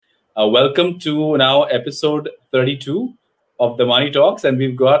Welcome to now episode 32 of the Money Talks, and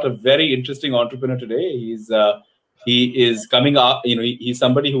we've got a very interesting entrepreneur today. He is coming up. He's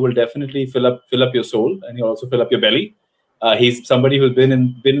somebody who will definitely fill up your soul, and he'll also fill up your belly. He's somebody who's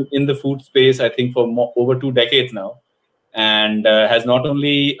been in the food space, I think, for over 2 decades now, and has not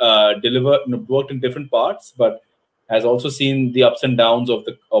only worked in different parts, but has also seen the ups and downs of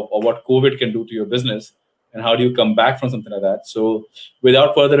what COVID can do to your business, and how do you come back from something like that. So,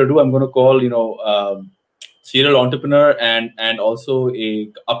 without further ado, I'm going to call serial entrepreneur and also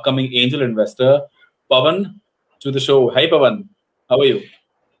a upcoming angel investor, Pawan, to the show. Hi, Pawan. How are you?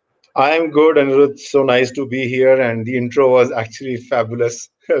 I'm good, and it's so nice to be here. And the intro was actually fabulous.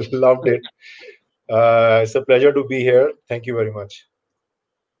 Loved it. It's a pleasure to be here. Thank you very much.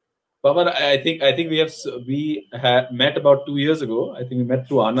 Pawan, I think we had met about 2 years ago. I think we met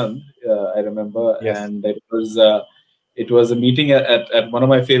through Anand. I remember, Yes. and it was a meeting at one of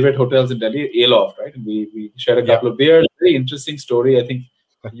my favorite hotels in Delhi, Aloft, right? And we shared a Yeah. couple of beers. Very interesting story. I think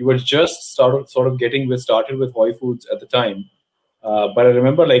you were just sort of getting started with Hoi Foods at the time. But I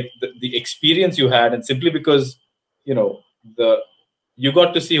remember like the experience you had, and simply because you know the you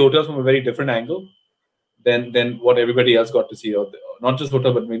got to see hotels from a very different angle than what everybody else got to see, or not just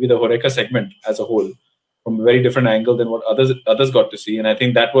hotel, but maybe the Horeca segment as a whole, from a very different angle than what others got to see. And I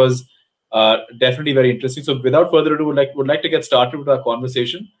think that was definitely very interesting. So without further ado, would like to get started with our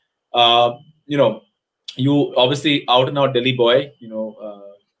conversation. Uh, you know, you obviously out and out Delhi boy.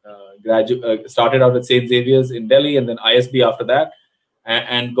 Started out at St. Xavier's in Delhi, and then ISB after that,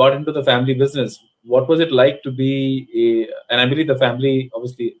 and got into the family business. What was it like to be and I believe the family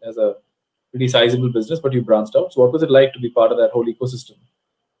obviously has a pretty sizable business, but you branched out. So what was it like to be part of that whole ecosystem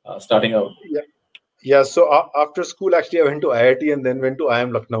starting out? Yeah. Yeah. So after school, actually, I went to IIT and then went to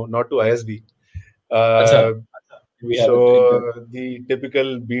IIM Lucknow, not to ISB. Acha, Uh, we have it in so the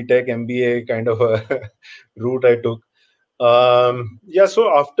typical BTech MBA kind of a route I took. Yeah. So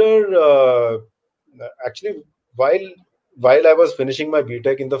after actually, while while I was finishing my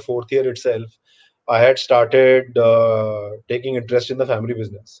BTech in the fourth year itself, I had started taking interest in the family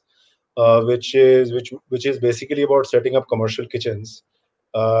business, which is basically about setting up commercial kitchens.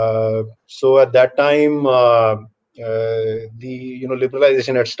 So at that time, the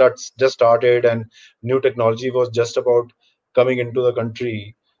liberalization had just started, and new technology was just about coming into the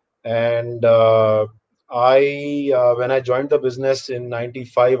country. And when I joined the business in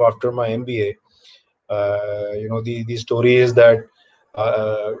 '95 after my MBA, the story is that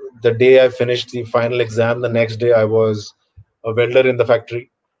uh, the day I finished the final exam, the next day I was a welder in the factory.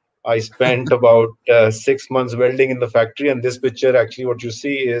 I spent about 6 months welding in the factory, and this picture, actually, what you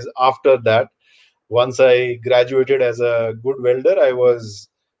see is after that. Once I graduated as a good welder, I was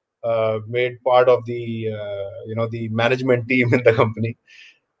made part of the management team in the company,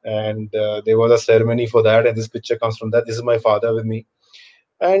 and there was a ceremony for that. And this picture comes from that. This is my father with me,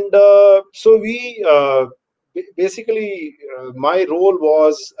 and so basically, my role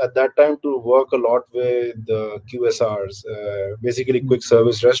was at that time to work a lot with QSRs, basically quick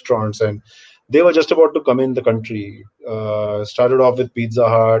service restaurants, and they were just about to come in the country. Started off with Pizza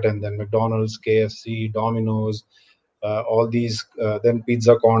Hut, and then McDonald's, KFC, Domino's, all these, then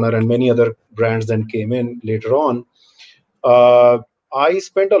Pizza Corner, and many other brands then came in later on. uh, I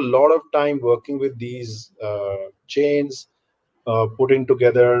spent a lot of time working with these chains, putting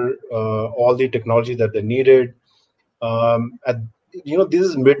together all the technology that they needed. At this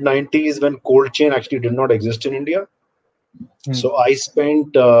is mid '90s when cold chain actually did not exist in India. Hmm. So I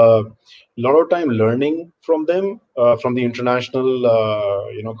spent a lot of time learning from them, from the international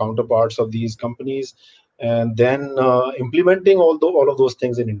counterparts of these companies, and then implementing all of those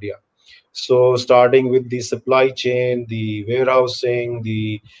things in India. So starting with the supply chain, the warehousing,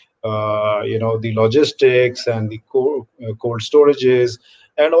 the logistics, and the cold storages,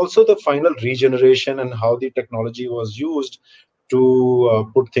 and also the final regeneration and how the technology was used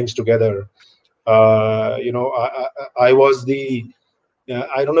to put things together. I was the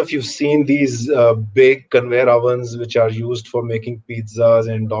I don't know if you've seen these big conveyor ovens which are used for making pizzas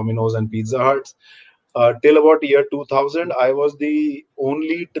and Domino's and Pizza Huts. Till about year 2000, I was the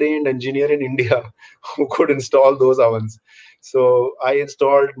only trained engineer in India who could install those ovens. So I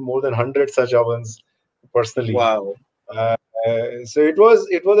installed more than 100 such ovens personally. Wow. Uh, so it was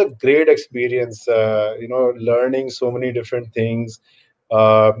a great experience, learning so many different things,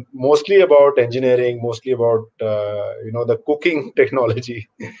 mostly about engineering, mostly about the cooking technology.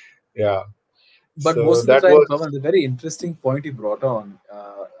 Yeah. But So most of the that time, was Pawan, the very interesting point you brought on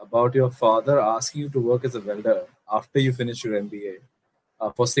about your father asking you to work as a welder after you finish your MBA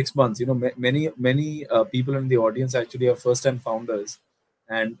for 6 months. Many people in the audience actually are first-time founders,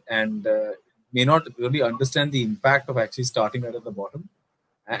 and may not really understand the impact of actually starting right at the bottom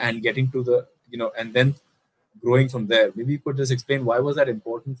and getting to the, and then growing from there. Maybe you could just explain why was that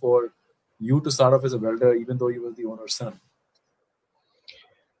important for you to start off as a welder, even though you were the owner's son?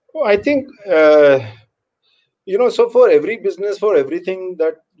 Well, I think so for every business, for everything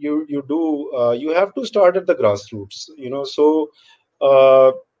that you do, you have to start at the grassroots. So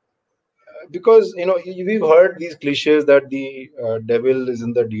uh, because we've heard these cliches that the devil is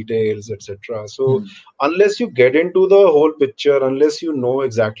in the details, etc. So Hmm. unless you get into the whole picture, unless you know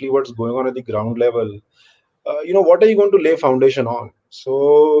exactly what's going on at the ground level, what are you going to lay foundation on?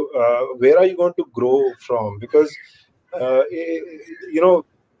 So where are you going to grow from? Because you know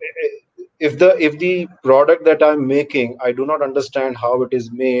if the product that I'm making, I do not understand how it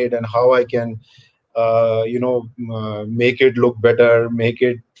is made and how I can make it look better, make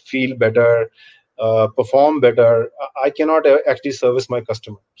it feel better, perform better, I cannot actually service my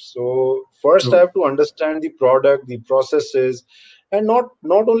customer. So first I True. have to understand the product, the processes, and not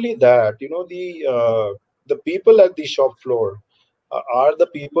only that, the people at the shop floor are the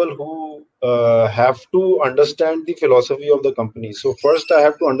people who have to understand the philosophy of the company. So first I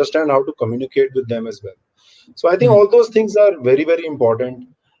have to understand how to communicate with them as well. So I think Hmm. all those things are very, very important.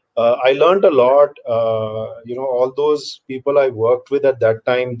 I learned a lot. All those people I worked with at that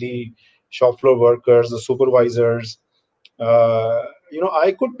time, the shop floor workers, the supervisors.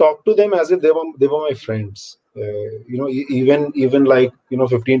 I could talk to them as if they were my friends. Even like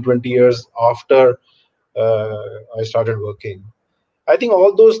 15, 20 years after I started working. I think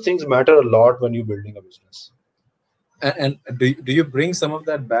all those things matter a lot when you're building a business. And do you bring some of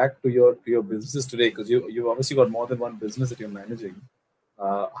that back to your businesses today? Because you obviously got more than one business that you're managing.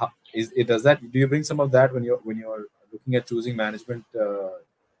 Does that, do you bring some of that when you're looking at choosing management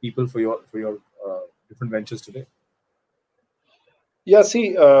people for your different ventures today? Yeah,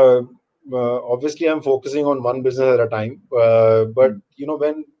 see, obviously I'm focusing on one business at a time. But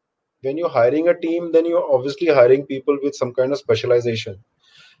Mm. when you're hiring a team, then you're obviously hiring people with some kind of specialization.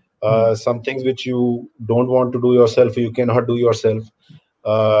 Mm. Some things which you don't want to do yourself, you cannot do yourself,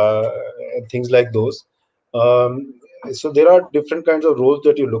 uh, and things like those. Um, so there are different kinds of roles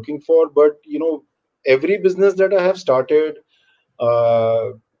that you're looking for. But every business that I have started,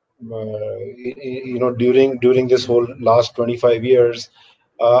 uh, during this whole last 25 years,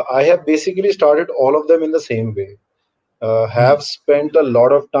 I have basically started all of them in the same way. Mm. Have spent a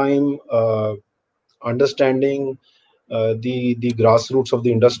lot of time understanding the grassroots of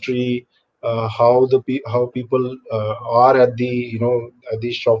the industry, how people are at the at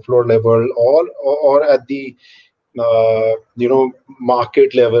the shop floor level, or at the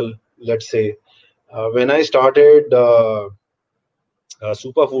market level. Let's say when I started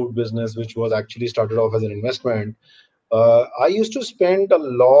superfood business, which was actually started off as an investment, I used to spend a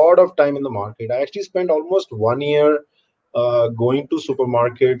lot of time in the market. I actually spent almost 1 year going to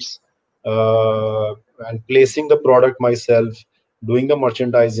supermarkets uh, and placing the product myself, doing the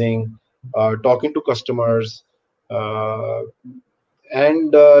merchandising, talking to customers. Uh,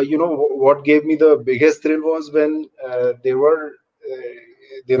 and what gave me the biggest thrill was when there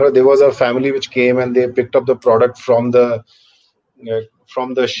was a family which came and they picked up the product from the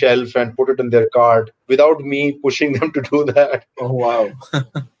shelf and put it in their cart without me pushing them to do that. Oh wow.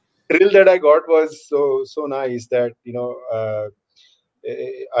 Thrill that I got was so nice that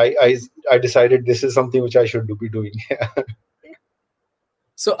I decided this is something which I should be doing.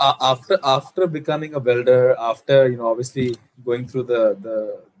 So after becoming a welder, after obviously going through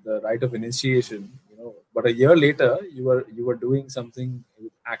the rite of initiation, but a year later you were doing something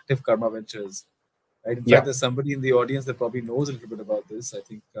with Active Karma Ventures, right? In fact, Yeah, there's somebody in the audience that probably knows a little bit about this. I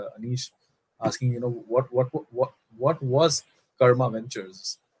think Anish asking, what was Karma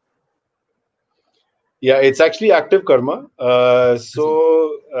Ventures? yeah, it's actually Active Karma.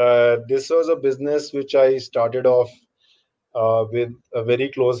 Mhm. This was a business which I started off with a very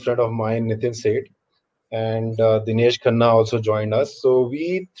close friend of mine, Nitin Seth, and Dinesh Khanna also joined us. So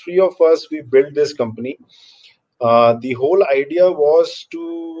we three of us we built this company. The whole idea was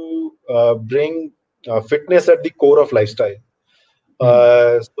to bring fitness at the core of lifestyle.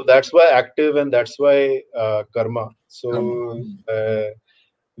 Hmm. So that's why active, and that's why karma. Karma. So Hmm.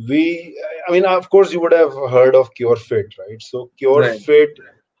 we, I mean, of course, you would have heard of Cure Fit, right? So Cure Right. Fit,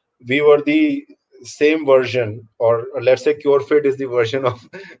 we were the same version, or let's say Cure Fit is the version of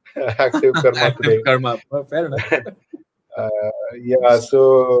active karma Active today. Karma. Well, fair enough. Yeah,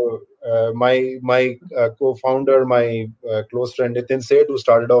 so my co-founder, my close friend Nitin Seth, who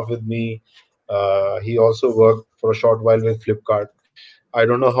started off with me, he also worked for a short while with Flipkart. I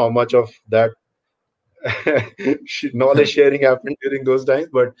don't know how much of that knowledge sharing happened during those times.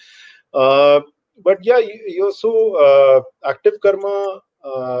 But yeah, Active Karma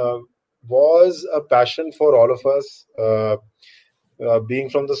was a passion for all of us. Being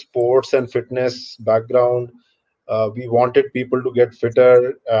from the sports and fitness background, we wanted people to get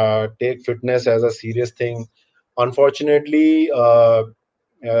fitter, take fitness as a serious thing. Unfortunately, that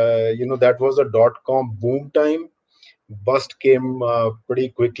was a dot-com boom time. Bust came pretty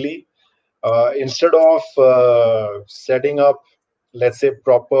quickly. Instead of setting up, let's say,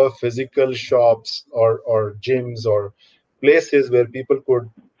 proper physical shops or gyms or places where people could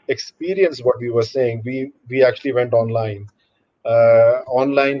experience what we were saying, we actually went online.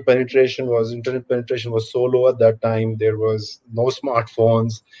 Internet penetration was so low at that time. There was no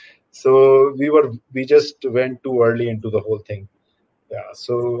smartphones, so we just went too early into the whole thing. Yeah.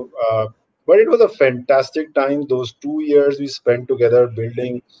 But it was a fantastic time. Those 2 years we spent together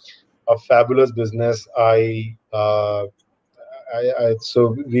building a fabulous business.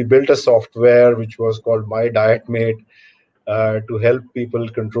 So we built a software which was called My Diet Mate, to help people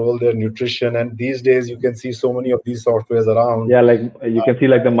control their nutrition. And these days, you can see so many of these softwares around. Yeah, like you can see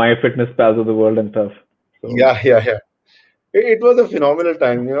like the MyFitnessPals of the world and stuff. So Yeah. It was a phenomenal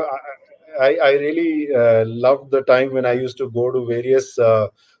time. I really loved the time when I used to go to various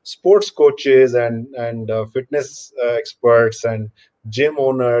sports coaches and fitness experts and gym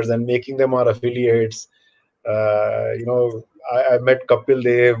owners and making them our affiliates. I met Kapil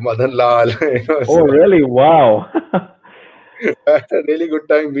Dev, Madan Lal. oh, really? Wow. I had a really good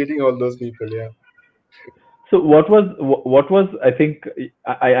time meeting all those people. Yeah. So what was I think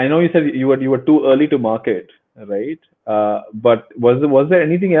I know you said you were too early to market, right? But was there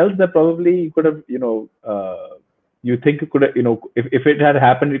anything else that probably you could have you think it could have if it had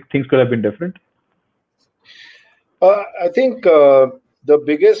happened things could have been different? I think the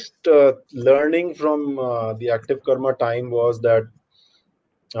biggest learning from the Active Karma time was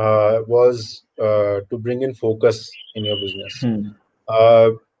to bring in focus in your business.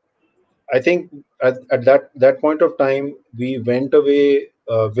 Uh, I think at that point of time, we went away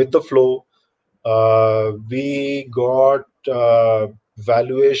with the flow. We got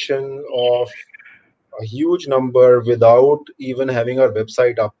valuation of a huge number without even having our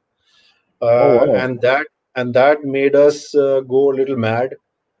website up, Oh uh, wow. and that and that made us go a little mad.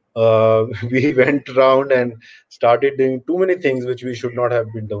 We went around and started doing too many things which we should not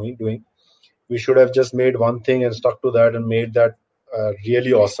have been doing. We should have just made one thing and stuck to that and made that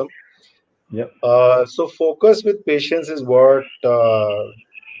really awesome. Yep. So focus with patience is what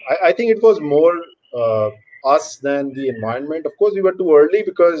I think it was more us than the environment. Of course, we were too early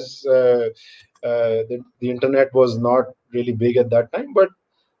because the internet was not really big at that time, but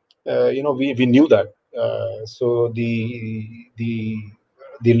we knew that. So the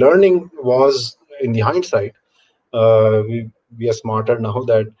learning was in the hindsight. We are smarter now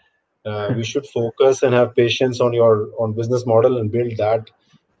that we should focus and have patience on your on business model and build that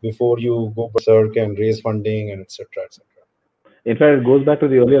before you go berserk and raise funding and etc. etc. In fact, it goes back to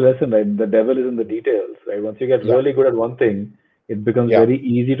the earlier lesson, right? The devil is in the details, right? Once you get Yeah, really good at one thing, it becomes yeah, very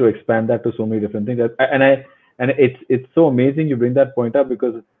easy to expand that to so many different things. And it's so amazing you bring that point up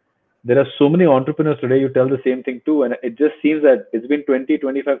because there are so many entrepreneurs today you tell the same thing too, and it just seems that it's been 20,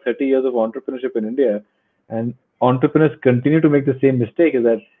 25, 30 years of entrepreneurship in India, and entrepreneurs continue to make the same mistake. Is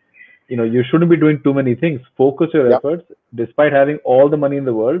that you shouldn't be doing too many things. Focus your yeah, efforts. Despite having all the money in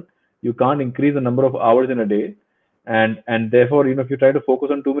the world, you can't increase the number of hours in a day, and therefore if you try to focus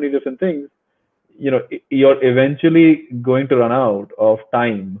on too many different things, you're eventually going to run out of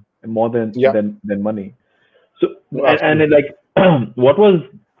time more than yeah. money. So No, and absolutely. like what was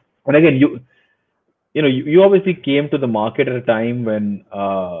and again you obviously came to the market at a time when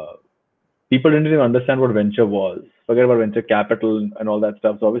people didn't even understand what venture was. Forget about venture capital and all that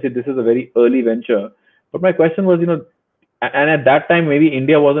stuff. So obviously this is a very early venture. But my question was, and at that time maybe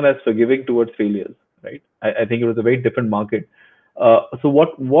India wasn't as forgiving towards failures, right? I think it was a very different market. So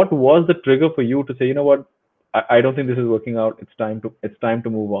what was the trigger for you to say, you know what, I don't think this is working out. It's time to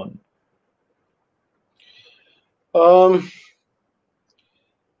move on. Um,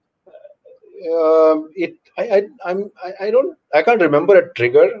 it I can't remember a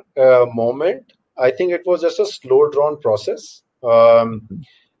trigger moment. I think it was just a slow drawn process. Uh,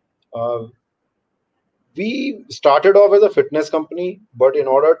 we started off as a fitness company, but in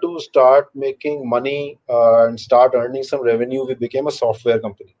order to start making money and start earning some revenue, we became a software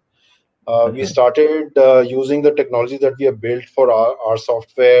company. That's We right. started using the technology that we have built for our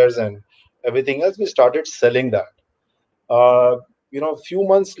softwares and everything else. We started selling that. Uh, a few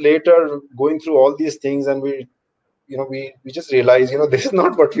months later, going through all these things, and we just realized, this is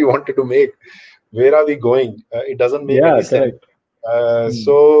not what we wanted to make. where are we going? It doesn't make Yeah, any sense. correct.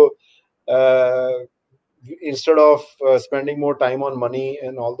 So instead of spending more time on money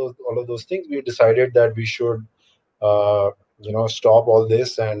and all of those things, we decided that we should stop all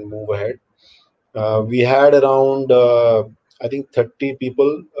this and move ahead. We had around I think 30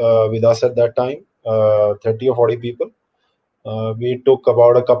 people with us at that time, 30 or 40 people. We took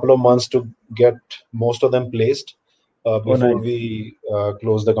about a couple of months to get most of them placed Oh, before nice. we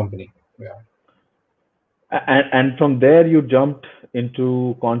closed the company. Yeah. And from there you jumped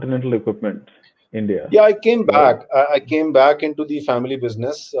into Continental Equipment, India, Yeah, I came right? back. I came back into the family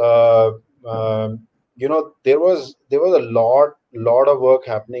business. There was a lot of work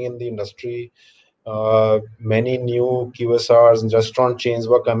happening in the industry. Many new QSRs and restaurant chains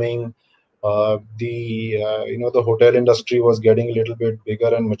were coming. The hotel industry was getting a little bit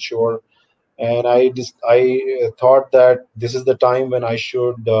bigger and mature, and I thought that this is the time when I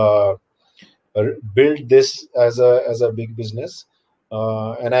should build this as a big business.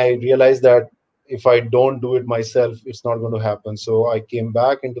 And I realized that if I don't do it myself, it's not going to happen. So I came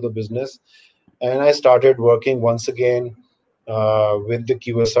back into the business, and I started working once again with the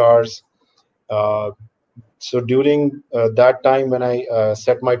QSRs. Uh, so during that time when I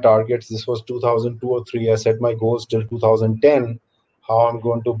set my targets, this was 2002 or 3. I set my goals till 2010, how I'm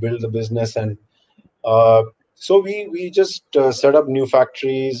going to build the business. And uh, so we just set up new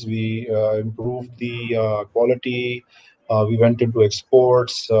factories. We improved the quality. We went into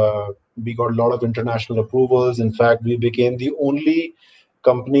exports. We got a lot of international approvals. In fact, we became the only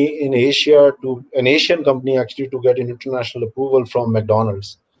company in Asia, to an Asian company actually, to get an international approval from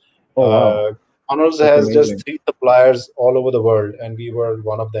McDonald's. Oh, wow. Uh, McDonald's That's has just amazing. 3 suppliers all over the world, and we were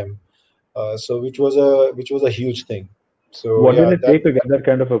one of them. So which was a huge thing. So What did yeah, it take to get that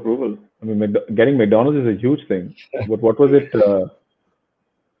kind of approval? I mean, getting McDonald's is a huge thing. What was it?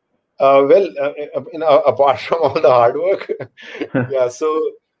 well, apart from all the hard work, yeah.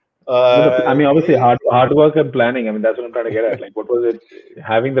 So I mean, obviously they hard work and planning. I mean, that's what I'm trying to get at. Like, what was it?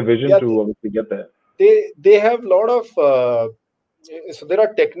 Having the vision yeah to obviously get there. they have a lot of so there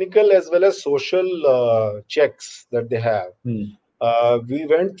are technical as well as social checks that they have. Hmm. We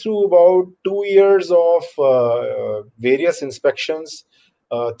went through about 2 years of various inspections,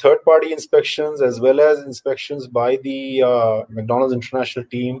 third-party inspections, as well as inspections by the McDonald's international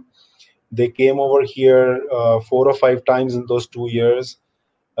team. They came over here 4 or 5 times in those 2 years,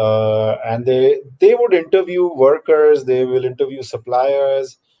 and they would interview workers. They will interview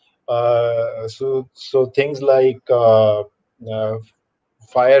suppliers. So things like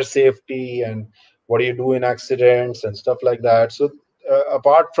fire safety and what do you do in accidents and stuff like that. So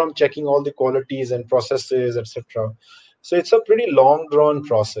apart from checking all the qualities and processes, etc. So it's a pretty long drawn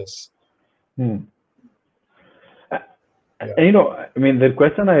process. Hmm. Yeah. And I mean,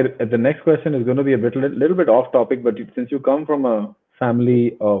 the next question is going to be a little bit off topic, but since you come from a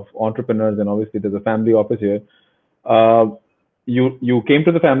family of entrepreneurs, and obviously there's a family office here, uh, you came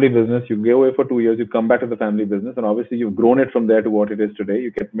to the family business, you go away for 2 years, you come back to the family business, and obviously you've grown it from there to what it is today.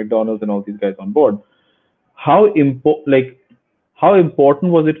 You get McDonald's and all these guys on board. How important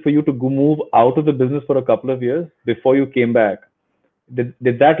was it for you to move out of the business for a couple of years before you came back? Did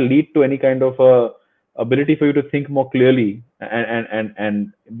that lead to any kind of ability for you to think more clearly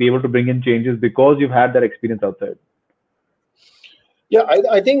and be able to bring in changes because you've had that experience outside? Yeah,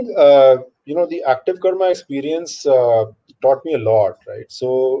 I think the active karma experience taught me a lot, right?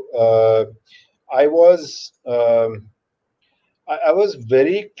 So I was I was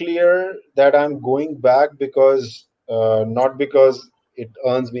very clear that I'm going back because not because it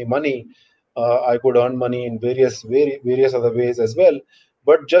earns me money. I could earn money in various other ways as well,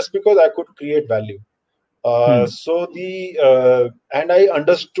 but just because I could create value. Hmm. So the and I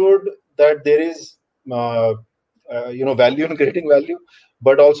understood that there is value in creating value,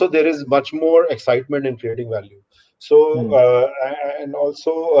 but also there is much more excitement in creating value. So Hmm. and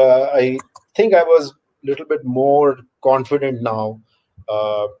also I think I was a little bit more confident now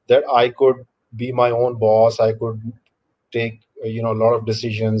that I could be my own boss. I could take a lot of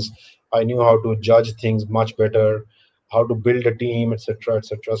decisions. I knew how to judge things much better, how to build a team, etc.,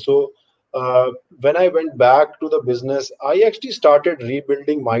 etc. So when I went back to the business, I actually started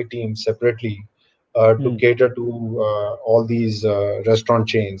rebuilding my team separately to Hmm. cater to all these restaurant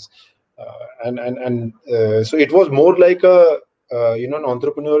chains, and so it was more like an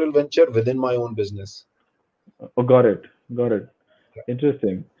entrepreneurial venture within my own business. Oh, got it. Got it.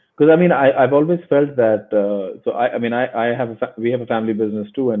 Interesting. Because I mean, I've always felt that. I mean, we have a family business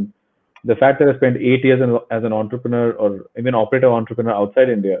too, and the fact that I spent 8 years as an entrepreneur or even operator entrepreneur outside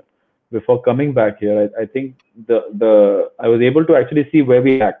India before coming back here, I think I was able to actually see where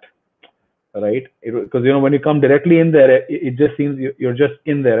we lacked. right? Because when you come directly in there, it just seems you're just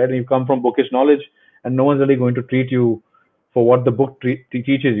in there, right? And you come from bookish knowledge, and no one's really going to treat you for what the book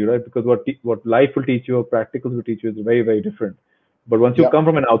teaches you, right? Because what life will teach you or practicals will teach you is very, very different. But once you Yeah. come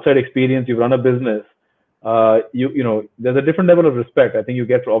from an outside experience, you run a business, there's a different level of respect I think you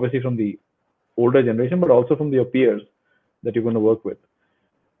get obviously from the older generation, but also from your peers that you're going to work with.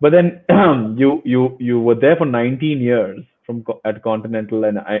 But then you were there for 19 years at Continental,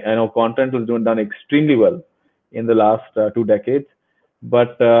 and I know Continental has done extremely well in the last 2 decades.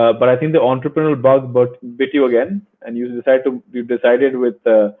 But I think the entrepreneurial bug bit you again, and you decided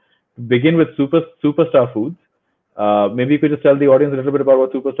to begin with Superstar Foods. Maybe you could just tell the audience a little bit about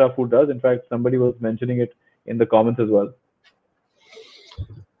what Superstar Food does. In fact, somebody was mentioning it in the comments as well.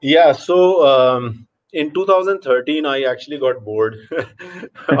 Yeah. So in 2013, I actually got bored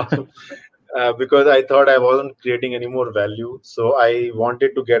because I thought I wasn't creating any more value. So I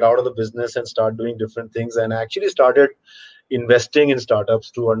wanted to get out of the business and start doing different things. And I actually started investing in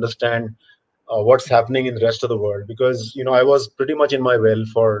startups to understand what's happening in the rest of the world, because I was pretty much in my well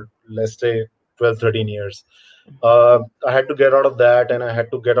for, let's say, 12-13 years. I had to get out of that, and I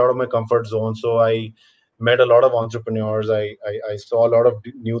had to get out of my comfort zone. So I met a lot of entrepreneurs. I saw a lot of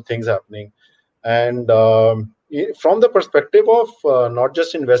new things happening, and from the perspective of not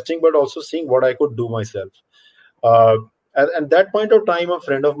just investing but also seeing what I could do myself. uh, at that point of time, a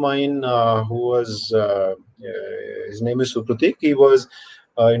friend of mine who was his name is Supratik. He was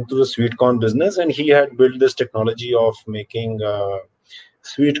into the sweet corn business, and he had built this technology of making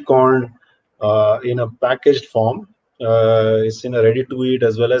sweet corn in a packaged form. It's in a ready to eat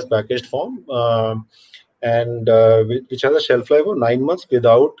as well as packaged form, and which has a shelf life of 9 months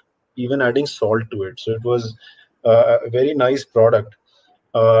without even adding salt to it. So it was a very nice product.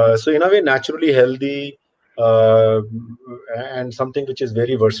 So in a way, naturally healthy, uh, and something which is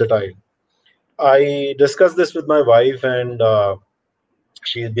very versatile. I discussed this with my wife, and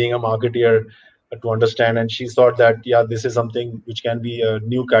she, being a marketeer, to understand, and she thought that, yeah, this is something which can be a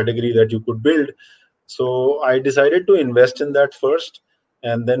new category that you could build. So I decided to invest in that first,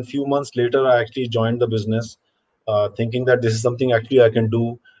 and then few months later, I actually joined the business, thinking that this is something actually I can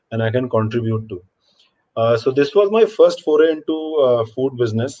do and I can contribute to. So this was my first foray into food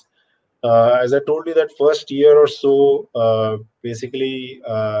business. As I told you, that first year or so, basically,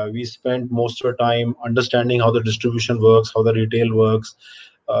 we spent most of our time understanding how the distribution works, how the retail works,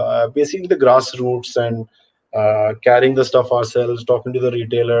 basically the grassroots, and carrying the stuff ourselves, talking to the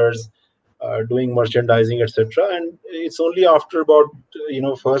retailers, doing merchandising, etc. And it's only after about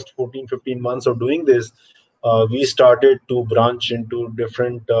first 14-15 months of doing this, we started to branch into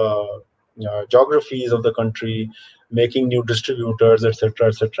different geographies of the country, making new distributors, etc.,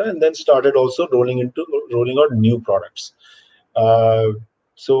 etc., and then started also rolling out new products. Uh,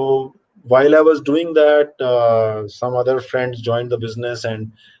 so while I was doing that, some other friends joined the business,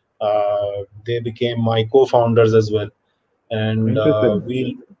 and they became my co-founders as well. And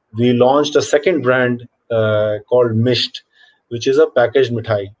Interesting. we launched a second brand called Misht, which is a packaged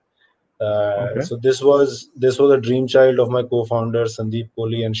mithai. Okay. So this was a dream child of my co-founders Sandeep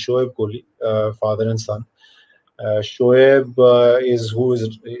Kohli and Shoaib Kohli, father and son. Shoaib is who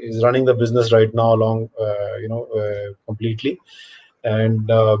is running the business right now, along completely. And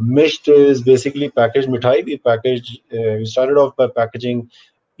Misht is basically packaged mithai. We started off by packaging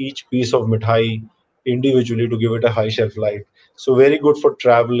each piece of mithai individually to give it a high shelf life. So very good for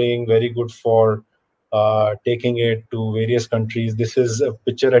traveling, very good for taking it to various countries. This is a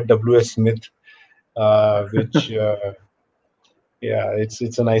picture at WS Smith, which yeah,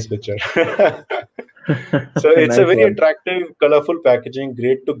 it's a nice picture. So it's a Nice very one. attractive, colorful packaging,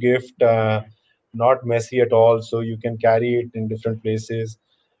 great to gift, not messy at all, so you can carry it in different places.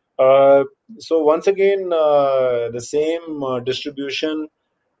 Uh, so once again, the same distribution,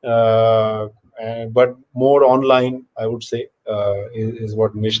 uh, but more online, I would say, is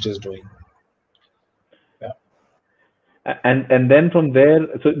what Misht is doing. Yeah. And then from there,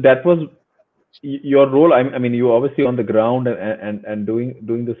 so that was your role. I mean, you were obviously on the ground and doing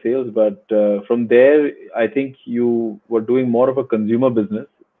the sales, but from there, I think you were doing more of a consumer business.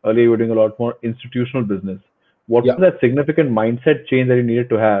 Earlier, you were doing a lot more institutional business. What Yeah. was that significant mindset change that you needed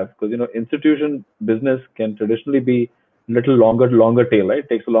to have? Because institution business can traditionally be little longer tail, right? It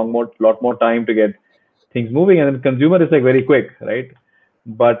takes lot more time to get things moving, and then consumer is like very quick, right?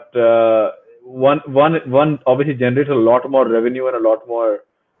 But one obviously generates a lot more revenue and a lot more,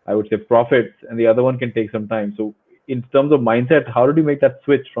 I would say, profits, and the other one can take some time. So in terms of mindset, how did you make that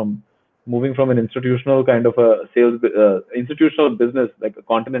switch from moving from an institutional kind of a institutional business like a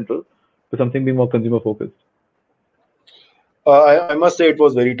Continental to something being more consumer focused? I must say it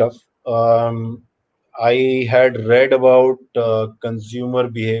was very tough. I had read about consumer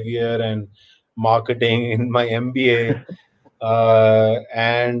behavior and marketing in my MBA,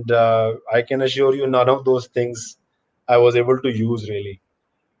 and I can assure you none of those things I was able to use really.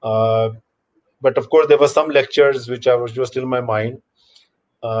 Uh, but of course, there were some lectures which were still in my mind,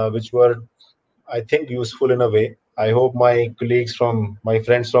 which were, I think, useful in a way. I hope my friends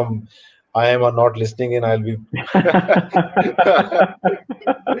from IIM are not listening in. I'll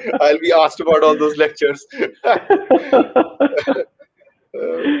be asked about all those lectures.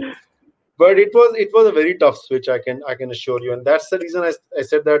 Uh, but it was a very tough switch. I can assure you, and that's the reason I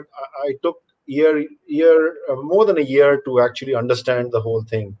said that I took more than a year to actually understand the whole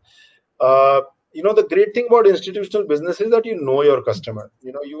thing. uh, the great thing about institutional business is that you know your customer.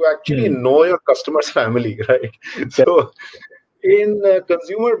 You actually know your customer's family, right? So in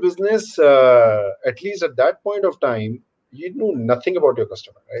consumer business, at least at that point of time, you knew nothing about your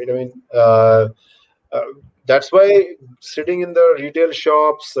customer, right? I mean, uh, that's why sitting in the retail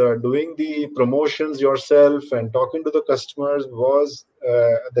shops, doing the promotions yourself and talking to the customers was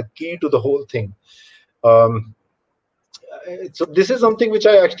the key to the whole thing. Um, so this is something which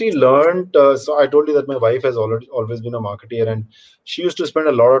I actually learned. So I told you that my wife has always been a marketeer, and she used to spend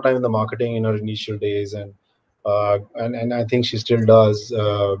a lot of time in the marketing in her initial days, and I think she still does.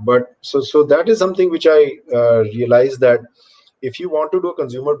 But so that is something which I realized, that if you want to do a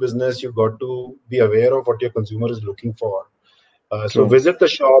consumer business, you've got to be aware of what your consumer is looking for. So visit the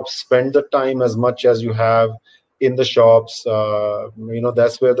shops, spend the time as much as you have in the shops.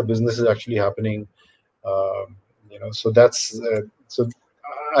 That's where the business is actually happening. So that's so.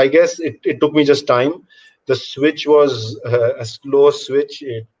 I guess it took me just time. The switch was a slow switch.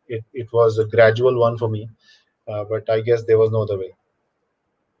 It was a gradual one for me, but I guess there was no other way.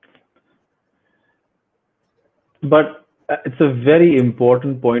 But it's a very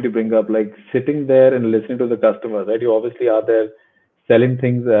important point to bring up, like sitting there and listening to the customers, right? You obviously are there selling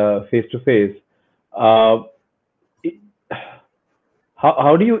things face to face. Uh, it-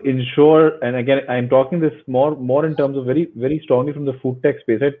 How do you ensure, and again, I'm talking this more in terms of very strongly from the food tech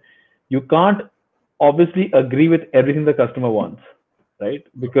space, right? You can't obviously agree with everything the customer wants, right?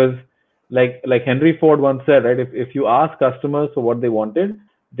 Because like Henry Ford once said, right? If you ask customers for what they wanted,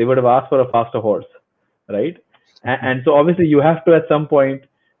 they would have asked for a faster horse, right? And so obviously you have to at some point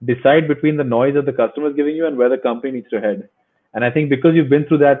decide between the noise that the customer is giving you and where the company needs to head. And I think because you've been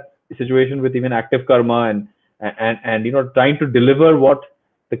through that situation with even Active Karma and trying to deliver what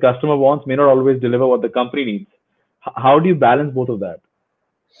the customer wants may not always deliver what the company needs. How do you balance both of that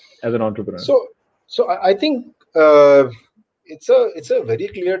as an entrepreneur? So I think it's a very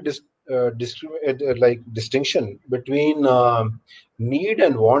clear distinction between need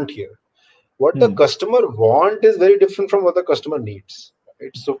and want here. What the customer want is very different from what the customer needs,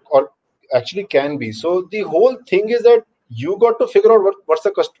 right? So, or actually can be. So the whole thing is that you got to figure out what is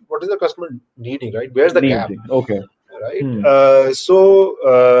the customer needing, right? Where's the gap, Okay. right?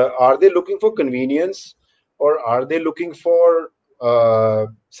 Are they looking for convenience, or are they looking for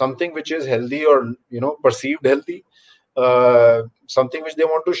something which is healthy, or perceived healthy, something which they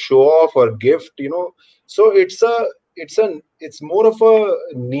want to show off or gift. So it's more of a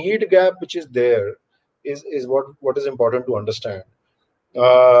need gap which is there, is what is important to understand.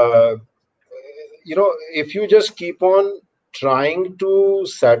 uh, if you just keep on trying to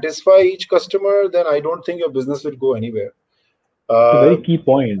satisfy each customer, then I don't think your business will go anywhere. It's a uh, very key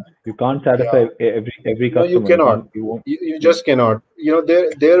point. You can't yeah, satisfy every no, you customer. You cannot. can't. You won't. You Yeah. just cannot.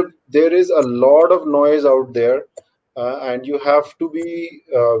 There is a lot of noise out there, and you have to be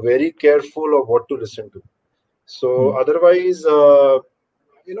very careful of what to listen to. So otherwise,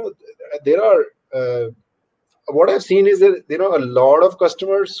 there are. What I've seen is that a lot of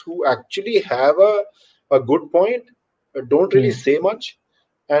customers who actually have a good point, don't really say much,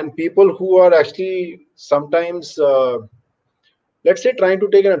 and people who are actually sometimes, let's say, trying to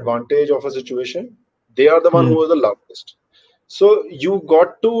take an advantage of a situation, they are the one who are the loudest. So you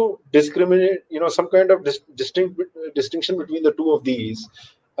got to discriminate, some kind of distinction between the two of these,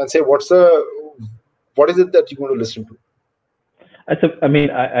 and say what is it that you're going to listen to. I mean,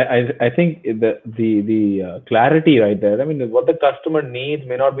 I think the clarity right there. I mean, what the customer needs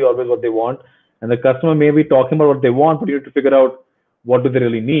may not be always what they want, and the customer may be talking about what they want, but you have to figure out what do they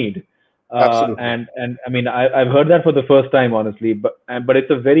really need. Absolutely. And I mean, I've heard that for the first time, honestly. But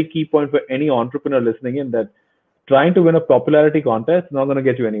it's a very key point for any entrepreneur listening in, that trying to win a popularity contest is not going to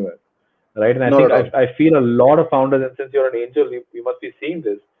get you anywhere, right? And I Not think at all. I feel a lot of founders, and since you're an angel, you must be seeing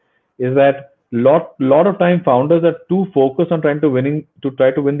this, is that lot of time founders are too focused on try to win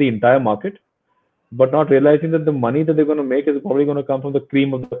the entire market, but not realizing that the money that they're going to make is probably going to come from the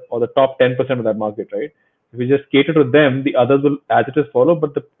cream of the, or the top 10% of that market, right? If we just cater to them, the others will as it is follow,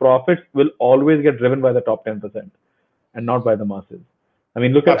 but the profits will always get driven by the top 10% and not by the masses. I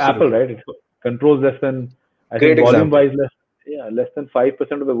mean, look at Apple, Absolutely. right? It controls less than, I Great think, example. volume-wise, less than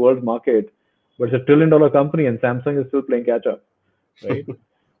 5% of the world's market, but it's a $1 trillion company, and Samsung is still playing catch up, right? Yeah.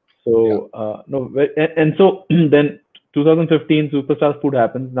 So no, and so then 2015 Superstars Food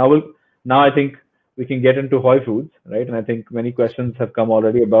happens. Now I think we can get into Hoi Foods, right? And I think many questions have come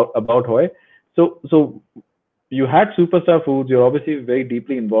already about Hoi. So you had Superstar Foods. You're obviously very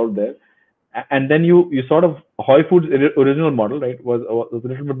deeply involved there, and then you sort of Hoi Foods' original model, right, was a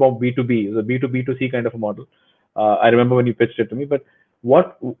little bit more B2B. It was a B2B2C kind of a model. I remember when you pitched it to me, but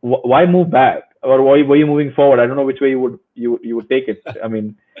why move back, or why were you moving forward? I don't know which way you would take it. I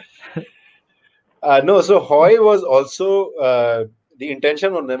mean, No, so Hoi was also the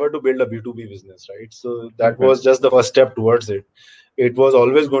intention was never to build a B2B business, right? So that okay. was just the first step towards it. It was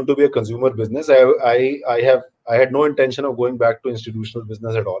always going to be a consumer business. I had no intention of going back to institutional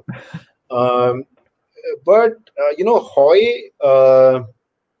business at all. Um, but Hoi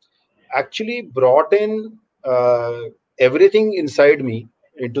actually brought in everything inside me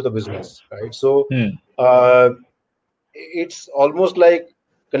into the business, right? So uh, it's almost like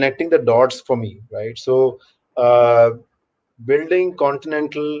connecting the dots for me, right? So building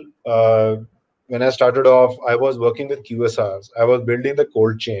Continental, when I started off, I was working with QSRs. I was building the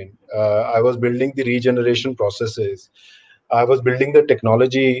cold chain. I was building the regeneration processes. I was building the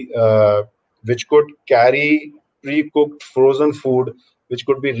technology which could carry pre-cooked frozen food, which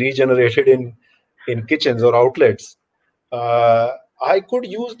could be regenerated in kitchens or outlets. Uh, I could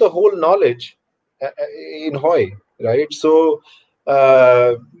use the whole knowledge in Hoi, right? So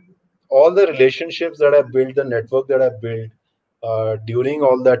uh, all the relationships that I built, the network that I built during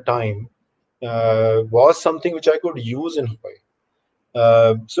all that time was something which I could use in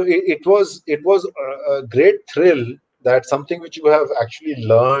Hoi. So it was a great thrill that something which you have actually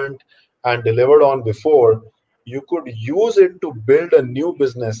learned and delivered on before, you could use it to build a new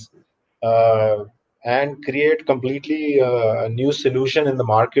business uh, and create completely a new solution in the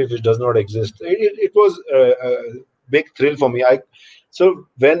market which does not exist. It was a big thrill for me. So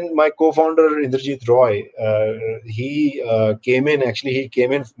when my co-founder Indrajit Roy, he came in. Actually, he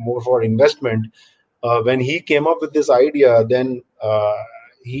came in more for investment. When he came up with this idea, then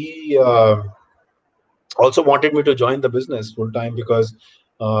he also wanted me to join the business full time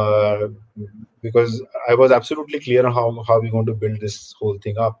uh, because I was absolutely clear on how we're going to build this whole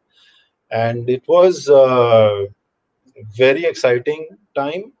thing up, and it was very exciting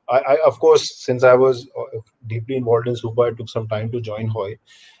time. I of course, since I was deeply involved in Super, I took some time to join Hoi.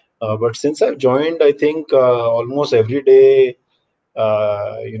 But since I've joined, I think almost every day,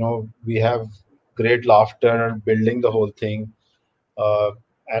 we have great laughter building the whole thing.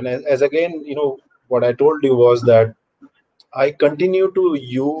 And as again, what I told you was that I continue to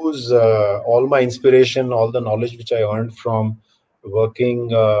use all my inspiration, all the knowledge which I earned from working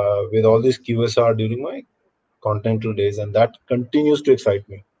with all these QSR during my Continental days, and that continues to excite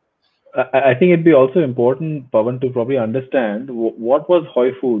me. I think it'd be also important, Pawan, to probably understand what was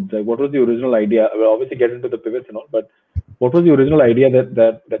Hoi Foods. Like, what was the original idea? We'll obviously get into the pivots and all, but what was the original idea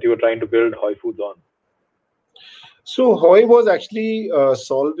that you were trying to build Hoi Foods on? So Hoi was actually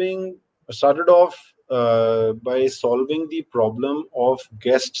started off by solving the problem of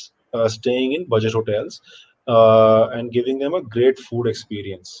guests staying in budget hotels and giving them a great food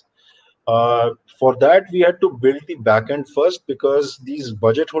experience. For that, we had to build the back end first because these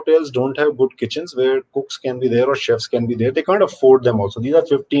budget hotels don't have good kitchens where cooks can be there or chefs can be there. They can't afford them also. These are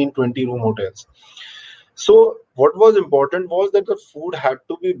 15, 20 room hotels. So what was important was that the food had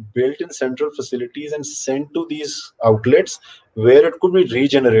to be built in central facilities and sent to these outlets where it could be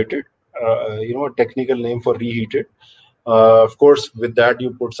regenerated. A technical name for reheated. Of course, with that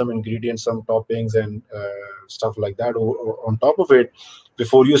you put some ingredients, some toppings, and stuff like that on top of it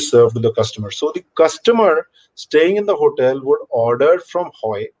before you serve to the customer. So the customer staying in the hotel would order from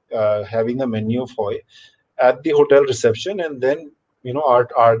Hoi, having a menu of Hoi at the hotel reception, and then our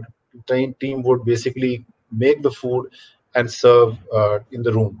trained team would basically make the food and serve in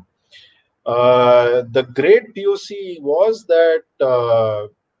the room. The great POC was that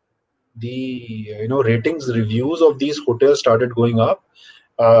the ratings reviews of these hotels started going up.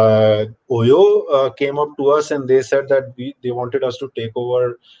 Oyo came up to us and they said that they wanted us to take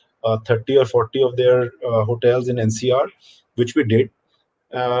over 30 or 40 of their hotels in NCR, which we did.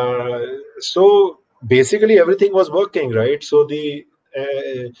 So basically everything was working, right? So the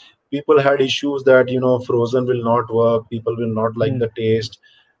people had issues that frozen will not work, people will not like the taste,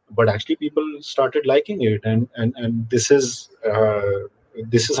 but actually people started liking it, and this is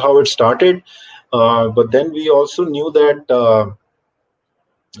how it started. But then we also knew that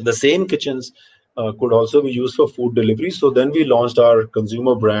the same kitchens could also be used for food delivery. So then we launched our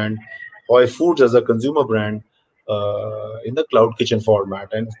consumer brand, Hoi Foods, as a consumer brand in the cloud kitchen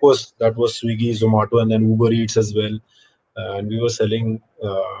format. And of course, that was Swiggy, Zomato, and then Uber Eats as well. And we were selling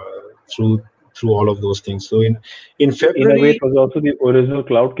through all of those things. So in In a way, February, it was also the original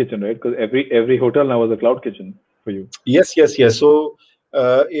cloud kitchen, right? Because every hotel now is a cloud kitchen for you. yes. So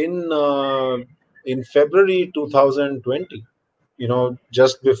in February 2020,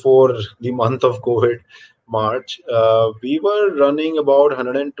 just before the month of COVID, March, we were running about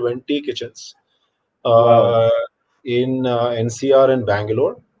 120 kitchens Wow. in NCR and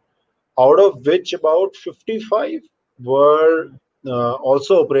Bangalore, out of which about 55 were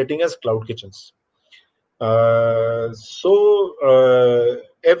also operating as cloud kitchens.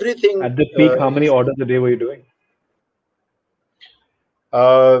 Everything. At the peak, how many orders a day were you doing?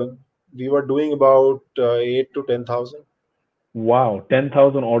 We were doing about 8 to 10,000. Wow,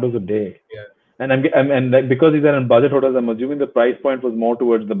 10,000 orders a day. Yeah. And like, because these are in budget hotels, I'm assuming the price point was more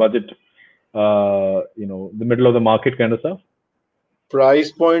towards the budget, the middle of the market kind of stuff.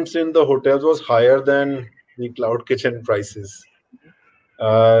 Price points in the hotels was higher than the cloud kitchen prices.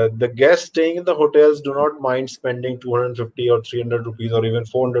 The guests staying in the hotels do not mind spending 250 or 300 rupees or even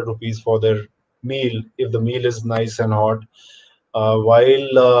 400 rupees for their meal if the meal is nice and hot.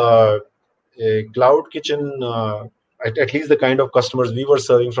 While a cloud kitchen, at least the kind of customers we were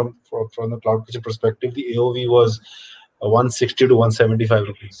serving from the cloud kitchen perspective, the AOV was 160 to 175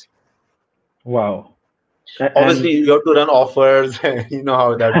 rupees. Wow. Obviously, you have to run offers. You know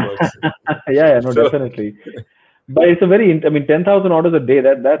how that works. Yeah, no, definitely. But it's a very, 10,000 orders a day.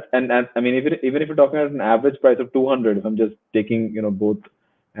 That's and I mean, even if you're talking about an average price of 200, if I'm just taking both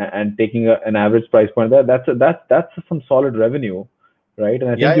and taking an average price point there, that's some solid revenue, right?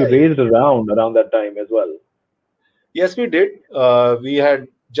 And I think you raised around that time as well. Yes, we did. We had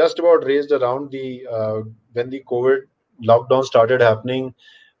just about raised around when the COVID lockdown started happening.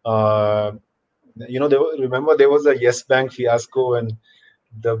 Remember there was a Yes Bank fiasco and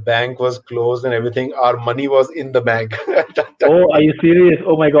the bank was closed and everything. Our money was in the bank. Oh, are you serious?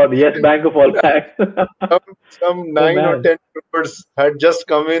 Oh my God! Yes, Bank of all banks. some 9 or 10 crores had just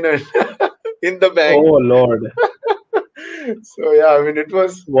come in and in the bank. Oh Lord! So yeah, I mean, it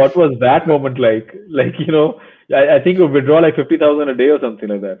was. What was that moment like? Like I think you withdraw like 50,000 a day or something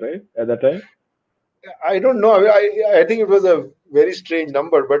like that, right? At that time. I don't know. I think it was a very strange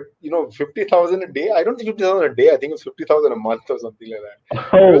number, but 50,000 a day. I don't think 50,000 a day. I think it was 50,000 a month or something like that.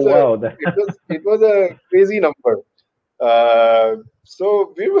 Oh wow! It was a crazy number.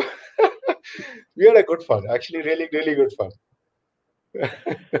 So we had a good fun. Actually, really, really good fun.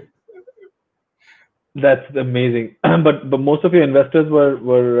 That's amazing. But most of your investors were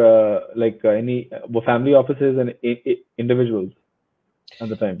were family offices and individuals at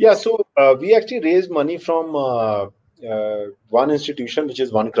the time. Yeah, so we actually raised money from one institution, which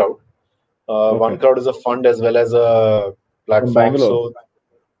is OneCrowd. Okay. OneCrowd is a fund as well as a platform. From Bangalore.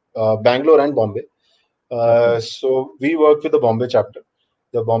 So Bangalore and Bombay. So we worked with the Bombay chapter,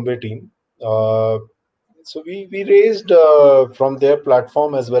 the Bombay team. So we raised from their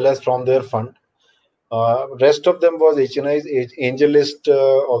platform as well as from their fund. Rest of them was HNI's AngelList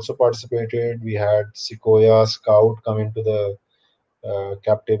also participated. We had Sequoia, Scout come into the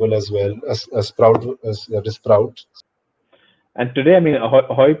cap table as well as Sprout. That is Sprout. And today, I mean,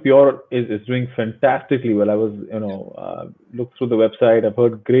 Hoi Pure is doing fantastically well. I was, looked through the website. I've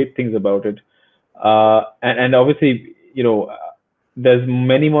heard great things about it. And obviously, there's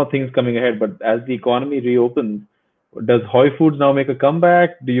many more things coming ahead. But as the economy reopens, does Hoi Foods now make a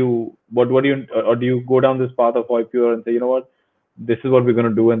comeback? Do you go down this path of Hoi Pure and say, you know what, this is what we're going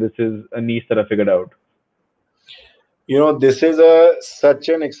to do, and this is a niche that I figured out? This is such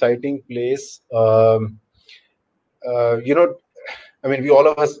an exciting place. I mean, we all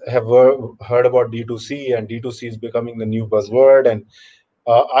of us have heard about D2C, and D2C is becoming the new buzzword. And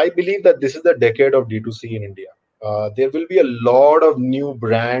I believe that this is the decade of D2C in India. There will be a lot of new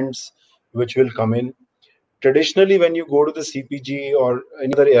brands which will come in. Traditionally, when you go to the CPG or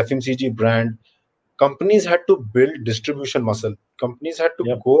any other FMCG brand, companies had to build distribution muscle. Companies had to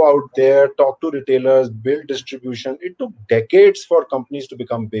go out there, talk to retailers, build distribution. It took decades for companies to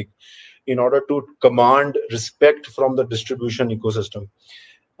become big in order to command respect from the distribution ecosystem.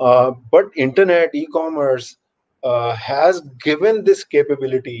 But internet, e-commerce has given this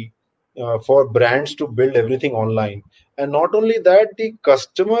capability for brands to build everything online. And not only that, the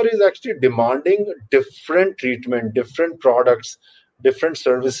customer is actually demanding different treatment, different products, different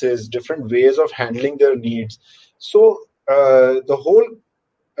services, different ways of handling their needs. So the whole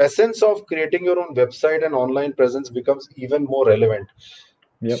essence of creating your own website and online presence becomes even more relevant.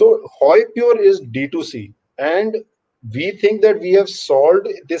 Yep. So Hoi Pure is D2C, and we think that we have solved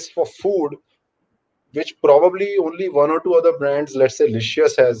this for food, which probably only one or two other brands, let's say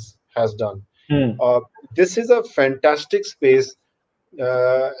Licious, has done. This is a fantastic space,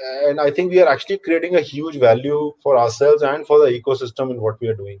 and I think we are actually creating a huge value for ourselves and for the ecosystem in what we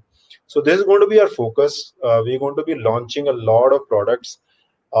are doing. So this is going to be our focus. We're going to be launching a lot of products.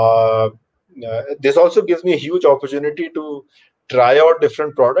 This also gives me a huge opportunity to try out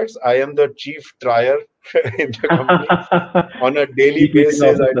different products. I am the chief trier in the company. On a daily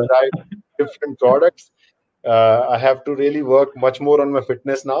basis, I try different products. I have to really work much more on my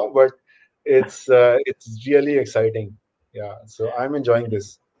fitness now, but it's really exciting. Yeah, so I'm enjoying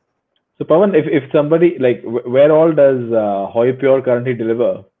this. So Pawan, if somebody like where all does Hoi Pure currently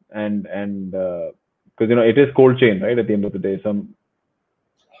deliver, and because it is cold chain, right? At the end of the day,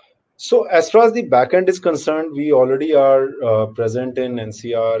 So as far as the backend is concerned, we already are present in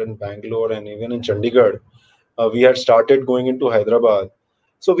NCR and Bangalore and even in Chandigarh. We had started going into Hyderabad.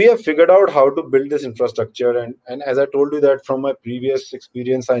 So we have figured out how to build this infrastructure. And as I told you that from my previous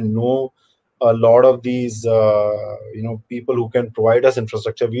experience, I know a lot of these people who can provide us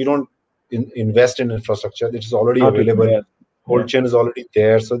infrastructure. We don't invest in infrastructure. It is already available. Yeah. Cold chain is already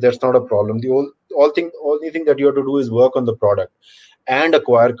there. So that's not a problem. The only thing that you have to do is work on the product and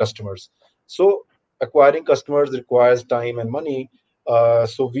acquire customers. So acquiring customers requires time and money.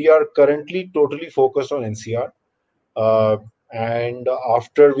 So we are currently totally focused on NCR. And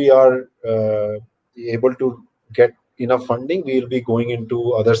after we are able to get enough funding, we will be going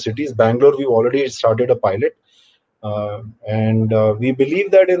into other cities. Bangalore, we've already started a pilot. And we believe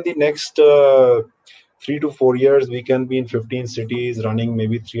that in the next 3 to 4 years, we can be in 15 cities, running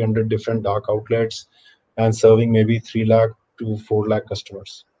maybe 300 different dark outlets and serving maybe 3 lakh to 4 lakh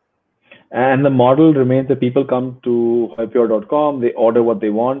customers. And the model remains that people come to hoipure.com, they order what they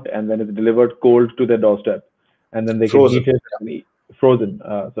want, and then it's delivered cold to their doorstep, and then they Frozen. can heat it. Frozen,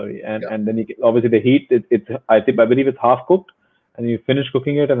 sorry, and then you can, obviously the heat. I believe it's half cooked, and you finish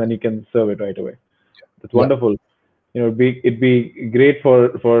cooking it, and then you can serve it right away. That's wonderful. It'd be great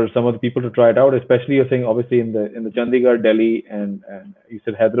for some of the people to try it out, especially you're saying obviously in the Chandigarh, Delhi, and you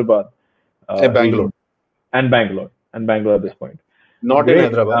said Hyderabad, And Bangalore. And Bangalore at this point. Not Great. in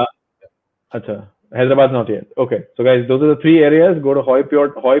Hyderabad. Acha. Hyderabad's not yet. Okay. So guys, those are the 3 areas. Go to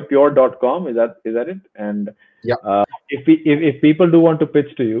hoipure.com. Is that it? And if people do want to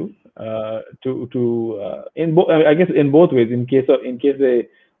pitch to you, I guess in both ways, in case they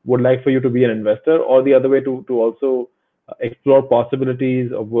would like for you to be an investor, or the other way to also explore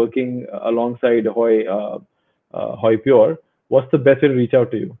possibilities of working alongside Hoi Pure, what's the best way to reach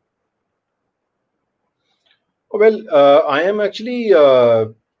out to you? Well, I am actually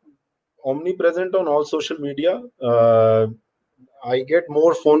omnipresent on all social media. I get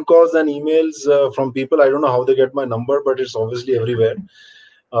more phone calls than emails from people. I don't know how they get my number, but it's obviously everywhere.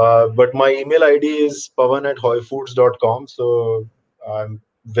 But my email ID is pawan@hoifoods.com. So I'm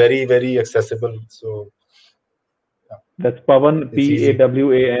very, very accessible. So that's Pawan,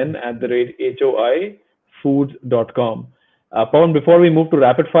 PAWAN @HOI foods.com. Pawan, before we move to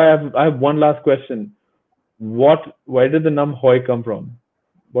rapid fire, I have one last question. Where did the name Hoi come from?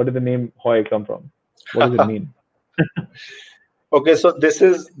 What did the name Hoi come from? What does it mean? Okay, so this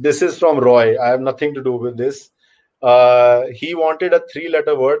is from Roy. I have nothing to do with this. He wanted a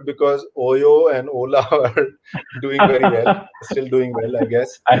 3-letter word because Oyo and Ola are doing very well, still doing well, I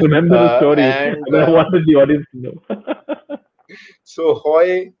guess. I remember the story, and I wanted the audience to know. So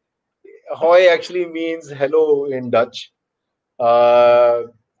Hoi actually means hello in Dutch,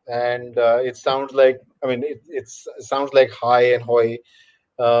 and it sounds like it sounds like hi and Hoi.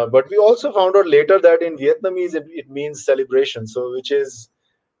 But we also found out later that in Vietnamese it means celebration. So which is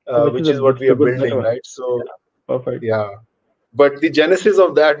what we are building, right? So perfect. Yeah, but the genesis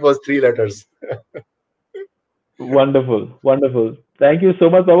of that was 3 letters. Wonderful. Thank you so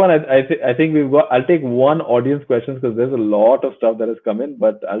much, Pawan. I think I'll take one audience question because there's a lot of stuff that has come in,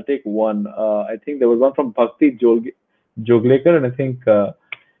 but I'll take one. I think there was one from Bhakti Joglekar, and I think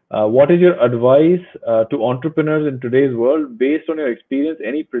what is your advice to entrepreneurs in today's world based on your experience?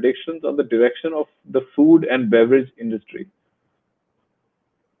 Any predictions on the direction of the food and beverage industry?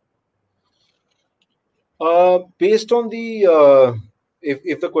 Based on the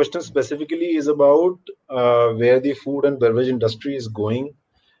if the question specifically is about where the food and beverage industry is going,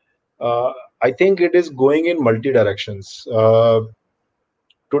 I think it is going in multi directions.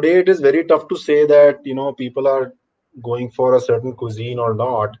 Today, it is very tough to say that people are going for a certain cuisine or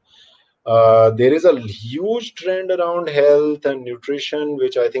not, there is a huge trend around health and nutrition,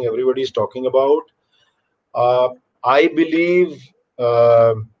 which I think everybody is talking about. I believe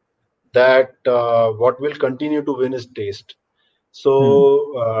that what will continue to win is taste.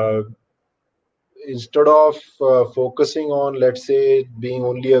 So instead of focusing on, let's say, being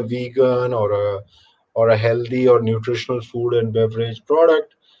only a vegan or a healthy or nutritional food and beverage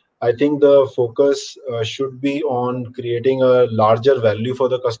product, I think the focus should be on creating a larger value for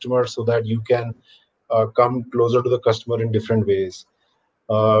the customer so that you can come closer to the customer in different ways.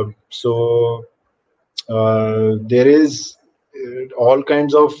 So there is all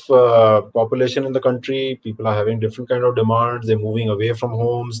kinds of population in the country. People are having different kind of demands. They're moving away from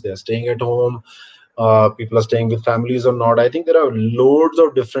homes. They're staying at home. People are staying with families or not. I think there are loads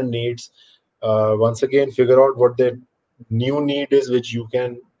of different needs. Once again, figure out what the new need is, which you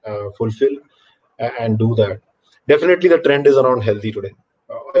can fulfill and do that. Definitely, the trend is around healthy today.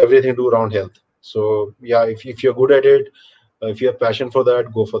 Everything do around health. So yeah, if you're good at it, if you have passion for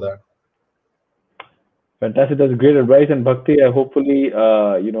that, go for that. Fantastic. That's great advice. And Bhakti, hopefully,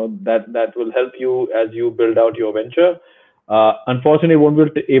 that will help you as you build out your venture. Unfortunately,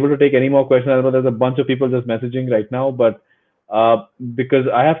 won't be able to take any more questions. I know there's a bunch of people just messaging right now, but because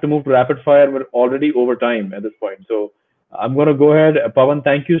I have to move to rapid fire, we're already over time at this point. So I'm going to go ahead. Pawan,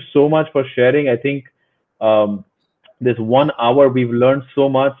 thank you so much for sharing. I think this 1 hour we've learned so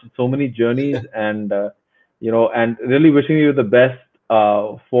much, so many journeys, and and really wishing you the best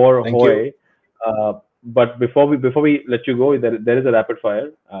for Thank Hoy. you. But before we let you go, there is a rapid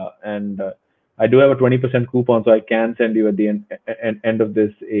fire, and I do have a 20% coupon, so I can send you at the end of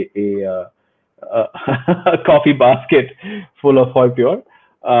this a coffee basket full of Hoy Pure.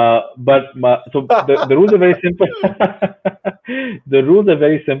 So the rules are very simple. The rules are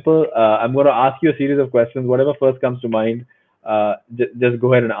very simple. I'm going to ask you a series of questions. Whatever first comes to mind, just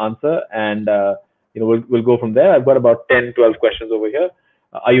go ahead and answer, and we'll go from there. I've got about 10, 12 questions over here.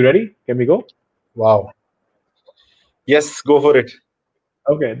 Are you ready? Can we go? Wow. Yes, go for it.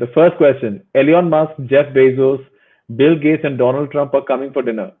 Okay. The first question: Elon Musk, Jeff Bezos, Bill Gates, and Donald Trump are coming for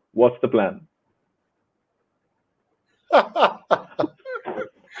dinner. What's the plan?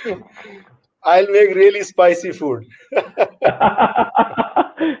 I'll make really spicy food.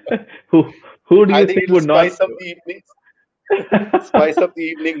 Who do I you think think it'll would not? spice up the evening. Spice up the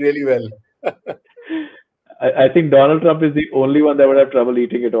evening really well. I think Donald Trump is the only one that would have trouble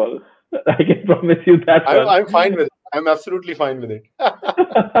eating it all. I can promise you that one. I'm fine with it. I'm absolutely fine with it.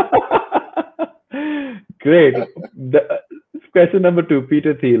 Great. Question number 2,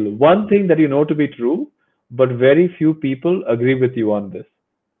 Peter Thiel. One thing that you know to be true, but very few people agree with you on this.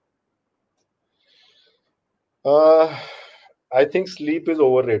 I think sleep is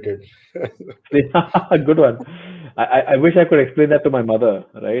overrated. Good one. I wish I could explain that to my mother,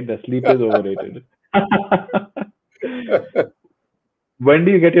 right? The sleep is overrated. When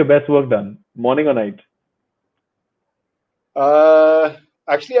do you get your best work done? Morning or night?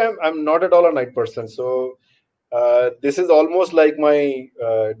 Actually, I'm not at all a night person. So this is almost like my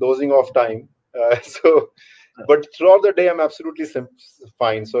dozing off time. But throughout the day, I'm absolutely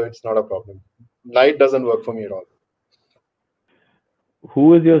fine. So it's not a problem. Night doesn't work for me at all.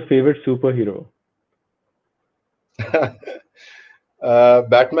 Who is your favorite superhero?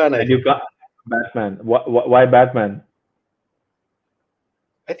 Batman, I And think. Batman. Why Batman?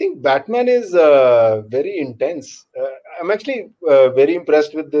 I think Batman is very intense. I'm actually very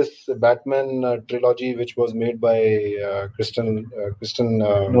impressed with this Batman trilogy, which was made by Kristen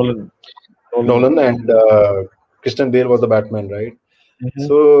Nolan. Nolan, and Christian Bale was the Batman, right? Mhm.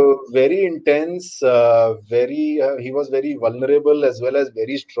 So very intense. He was very vulnerable as well as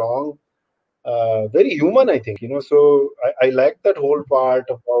very strong. Very human, I think. So I like that whole part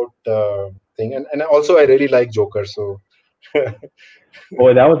about thing, and also I really like Joker. So.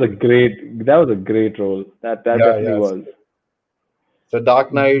 Oh, that was a great role. That definitely Yeah. was. So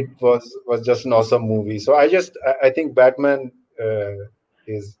Dark Knight was just an awesome movie. So I think Batman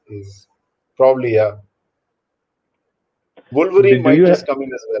is probably Wolverine might just come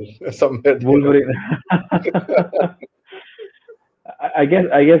in as well somewhere. Wolverine? I guess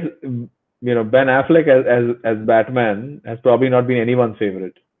Ben Affleck as Batman has probably not been anyone's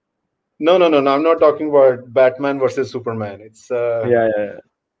favorite. No. I'm not talking about Batman versus Superman. It's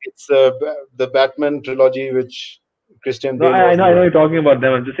It's the Batman trilogy, which Christian Bale. I know you're talking about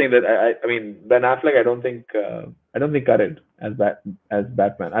them. I'm just saying that I mean Ben Affleck. I don't think cut it as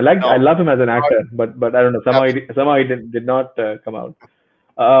Batman. I love him as an actor, but I don't know, somehow he did not come out.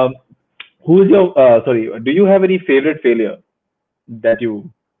 Who's your do you have any favorite failure that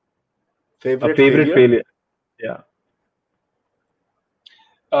you favorite failure? Yeah.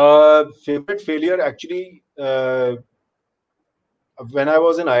 Favorite failure, actually, when I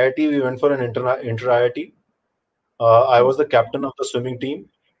was in IIT, we went for an inter-IIT. I was the captain of the swimming team,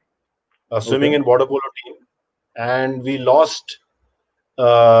 swimming Okay. and water polo team, and we lost.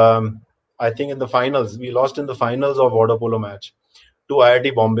 I think in the finals, we lost in the finals of water polo match to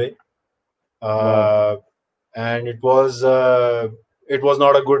IIT Bombay, Wow. and it was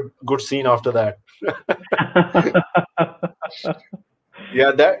not a good scene after that.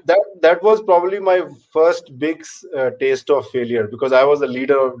 Yeah, that was probably my first big taste of failure, because I was a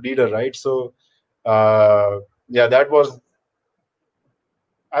leader, right? So yeah, that was,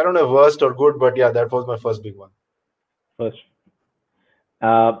 I don't know, worst or good, but yeah, that was my first big one. First,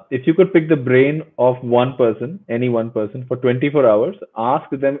 if you could pick the brain of one person, any one person, for 24 hours, ask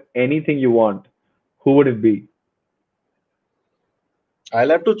them anything you want, who would it be? I'll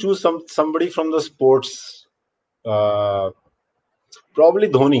have to choose somebody from the sports. Probably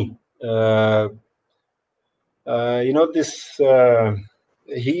Dhoni. This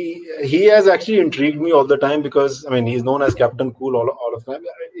he has actually intrigued me all the time, because I mean, he's known as Captain Cool all of the time.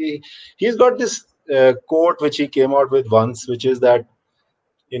 He's got this quote which he came out with once, which is that,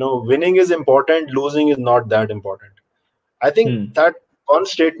 winning is important, losing is not that important. I think Hmm. that one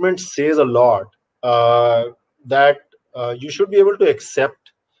statement says a lot. That you should be able to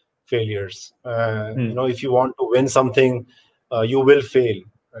accept failures. Hmm. If you want to win something, you will fail,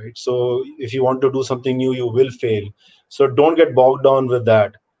 right? So if you want to do something new, you will fail. So don't get bogged down with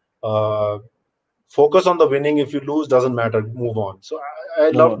that. Uh, Focus on the winning. If you lose, doesn't matter. Move on. So I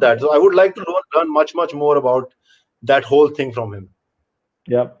Move love on. that. So I would like to learn much more about that whole thing from him.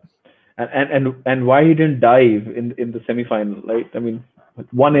 Yep. And why he didn't dive in the semifinal, right? I mean,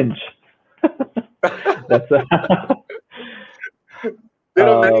 1 inch. That's There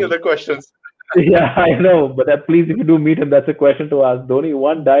are many um, other questions. yeah, I know. But please, if you do meet him, that's a question to ask. Dhoni,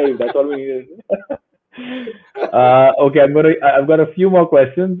 one dive. That's all we needed. Okay, I've got a few more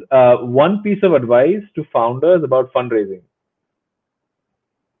questions. One piece of advice to founders about fundraising.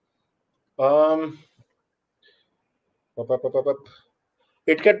 Um,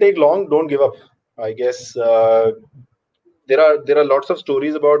 it can take long. Don't give up. I guess there are lots of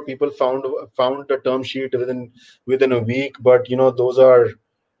stories about people found a term sheet within a week, but those are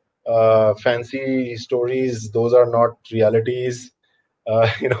fancy stories. Those are not realities.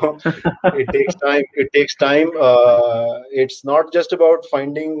 It takes time. It takes time. It's not just about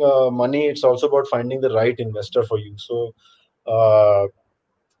finding money. It's also about finding the right investor for you. So uh,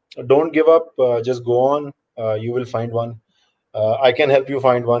 don't give up. Just go on. You will find one. I can help you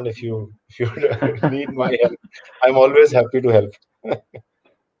find one if you need my help. I'm always happy to help.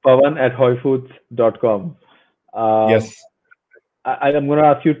 Pawan at hoyfoods.com. Um, Yes. I'm going to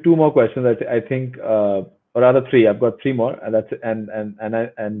ask you two more questions. I think, or rather three. I've got three more, and that's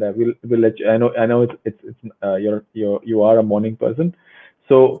we'll let you. I know you are a morning person.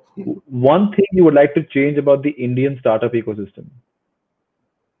 So one thing you would like to change about the Indian startup ecosystem?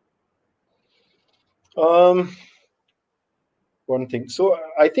 Um, One thing. So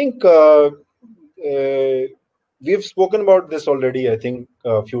I think we've spoken about this already. I think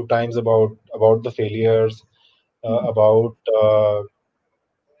a few times about the failures, about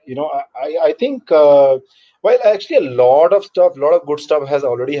I think well, actually a lot of good stuff has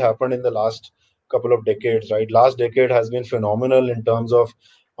already happened in the last couple of decades, right? Last decade has been phenomenal in terms of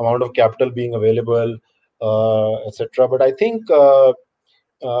amount of capital being available, etc. But I think uh,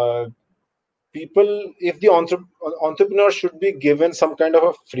 people, if the entrepreneur should be given some kind of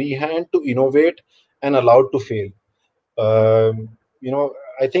a free hand to innovate and allowed to fail.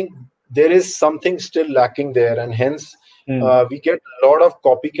 I think there is something still lacking there, and hence Hmm. we get a lot of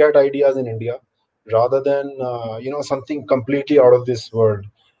copycat ideas in India rather than something completely out of this world.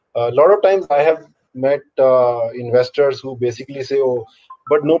 A lot of times I have met investors who basically say, "Oh,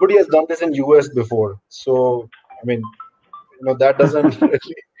 but nobody has done this in US before." So I mean, that doesn't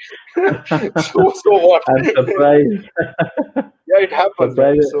really. So what? I'm surprised. Yeah, it happens,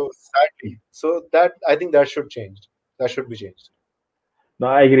 right? Surprised. So sadly, so that, I think that should change. That should be changed. No,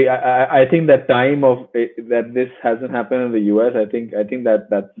 I agree. I think that time of that this hasn't happened in the US. I think that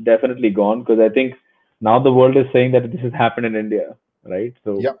that's definitely gone, because I think now the world is saying that this has happened in India, right?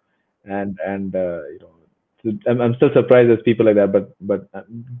 So Yeah, so I'm still surprised there's people like that. But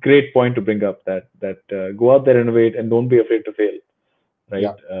great point to bring up, that go out there, innovate, and don't be afraid to fail, right?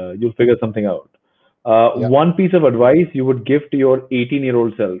 yeah, You'll figure something out. yeah. One piece of advice you would give to your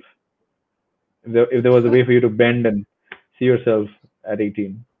 18-year-old self, if there was a way for you to bend and see yourself at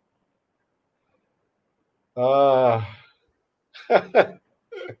 18. Uh,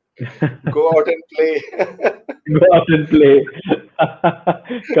 Go out and play. Go out and play.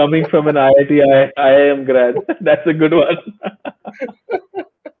 Coming from an IIM grad. That's a good one.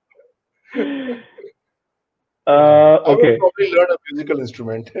 I would Okay. probably learn a musical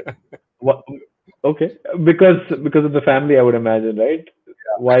instrument. Wha- Okay. Because of the family, I would imagine, right?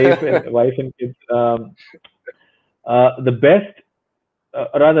 Wife and kids. The best,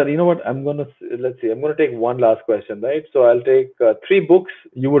 rather, you know what? Let's see. I'm gonna take one last question, right? So I'll take three books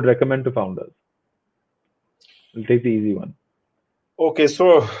you would recommend to founders. I'll take the easy one. Okay,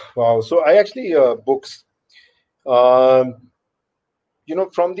 so wow. So I actually books. Um,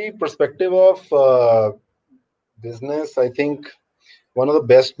 from the perspective of business, I think one of the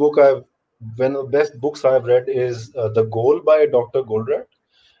best book I've one of the best books I've read is The Goal by Dr. Goldratt.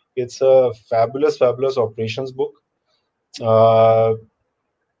 It's a fabulous operations book. Uh,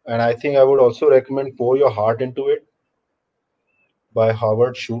 and I think I would also recommend Pour Your Heart Into It by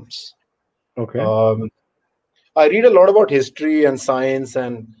Howard Schultz. Okay. I read a lot about history and science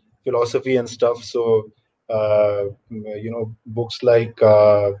and philosophy and stuff. So, books like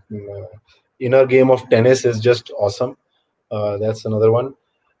Inner Game of Tennis is just awesome. That's another one.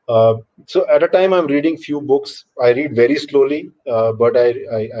 So at a time, I'm reading few books. I read very slowly, but I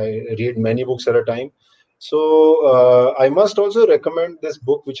read many books at a time. So I must also recommend this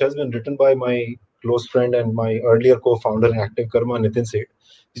book, which has been written by my close friend and my earlier co-founder in Active Karma, Nitin Seth.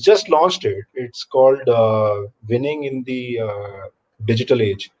 He just launched it. It's called Winning in the Digital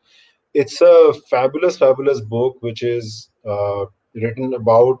Age. It's a fabulous book, which is written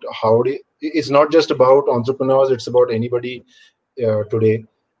about it's not just about entrepreneurs, it's about anybody today,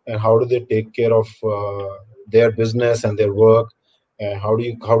 and how do they take care of their business and their work, and how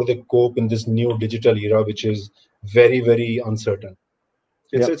do they cope in this new digital era, which is very uncertain.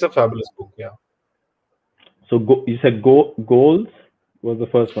 It's a fabulous book. Yeah. So you said goals was the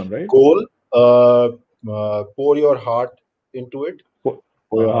first one, right? Goal. Pour your heart into it. Pour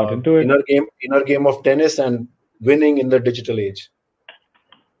your heart into it. Inner game of tennis, and winning in the digital age.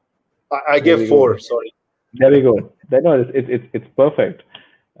 I gave 4. Sorry. There we go. No, it's perfect.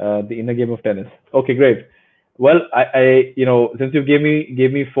 The Inner Game of Tennis. Okay, great. Well, I since you gave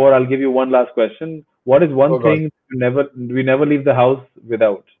me 4, I'll give you one last question. What is one thing we never leave the house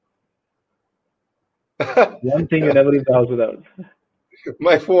without? One thing you never leave the house without.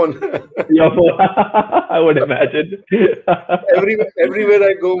 My phone. Your phone. I would imagine. Everywhere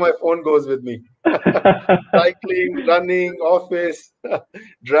I go, my phone goes with me. Cycling, running, office,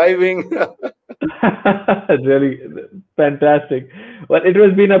 driving. Really fantastic. Well, it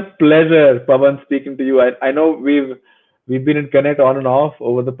has been a pleasure, Pawan, speaking to you. I know we've been in connect on and off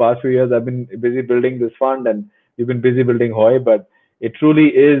over the past few years. I've been busy building this fund, and you've been busy building Hoy, but it truly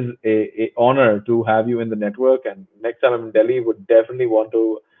is a honor to have you in the network. And next time I'm in Delhi, would definitely want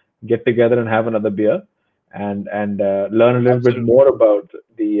to get together and have another beer and learn a little bit more about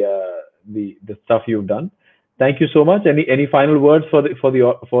the stuff you've done. Thank you so much. Any final words for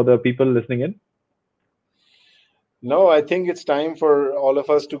the people listening in? No, I think it's time for all of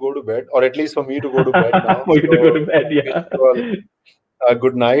us to go to bed, or at least for me to go to bed now. For you to go to bed, yeah. A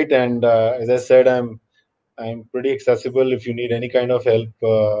good night, and as I said, I'm pretty accessible. If you need any kind of help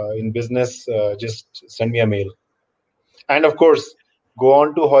in business, just send me a mail. And of course, go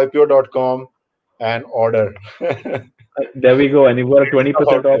on to hoypure.com and order. There we go. And you've got a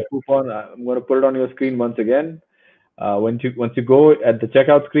 20% off coupon. I'm going to put it on your screen once again. Once you go at the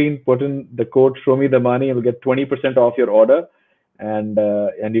checkout screen, put in the code "Show Me the Money" and you'll get 20% off your order. And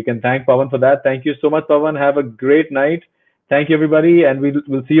you can thank Pawan for that. Thank you so much, Pawan. Have a great night. Thank you, everybody, and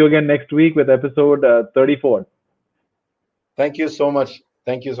we'll see you again next week with episode 34. Thank you so much.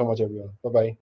 Thank you so much, everyone. Bye-bye.